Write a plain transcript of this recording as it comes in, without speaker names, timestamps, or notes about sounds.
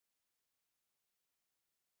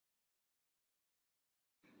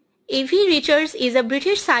Evie Richards is a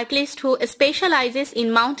British cyclist who specializes in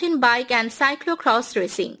mountain bike and cyclo-cross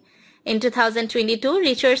racing. In 2022,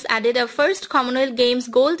 Richards added a first Commonwealth Games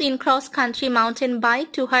gold in cross-country mountain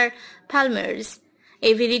bike to her palmeres.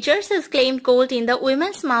 Evie Richards has claimed gold in the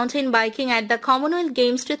women's mountain biking at the Commonwealth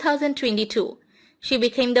Games 2022. She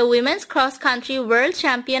became the women's cross-country world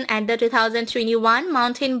champion at the 2021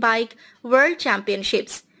 Mountain Bike World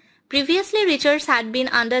Championships. Previously, Richards had been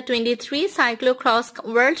under-23 cyclo-cross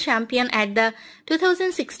world champion at the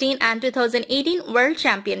 2016 and 2018 World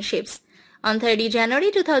Championships. On 30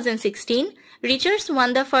 January 2016, Richards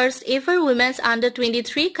won the first ever women's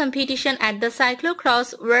under-23 competition at the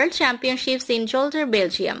cyclo-cross World Championships in Zolder,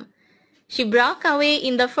 Belgium. She broke away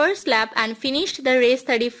in the first lap and finished the race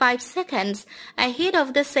 35 seconds ahead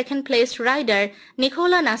of the second-placed rider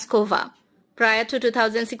Nikola Naskova. Prior to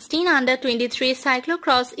 2016, under-23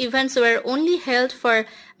 cyclo-cross events were only held for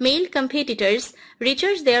male competitors.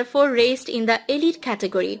 Richards therefore raced in the elite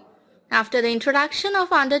category. After the introduction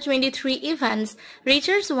of under-23 events,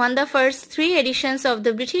 Richards won the first 3 editions of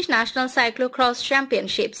the British National Cyclo-cross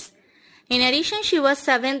Championships. In addition, she was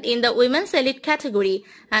 7th in the women's elite category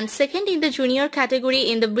and 2nd in the junior category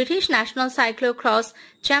in the British National Cyclo-cross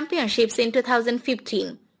Championships in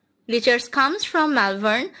 2015. Richards comes from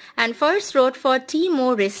Malvern and first rode for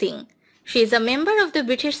T-Mo Racing. She is a member of the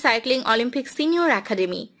British Cycling Olympic Senior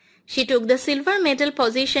Academy. She took the silver medal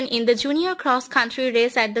position in the junior cross-country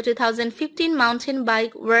race at the 2015 Mountain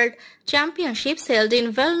Bike World Championships held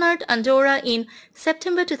in Valnard, Andorra in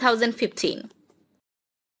September 2015.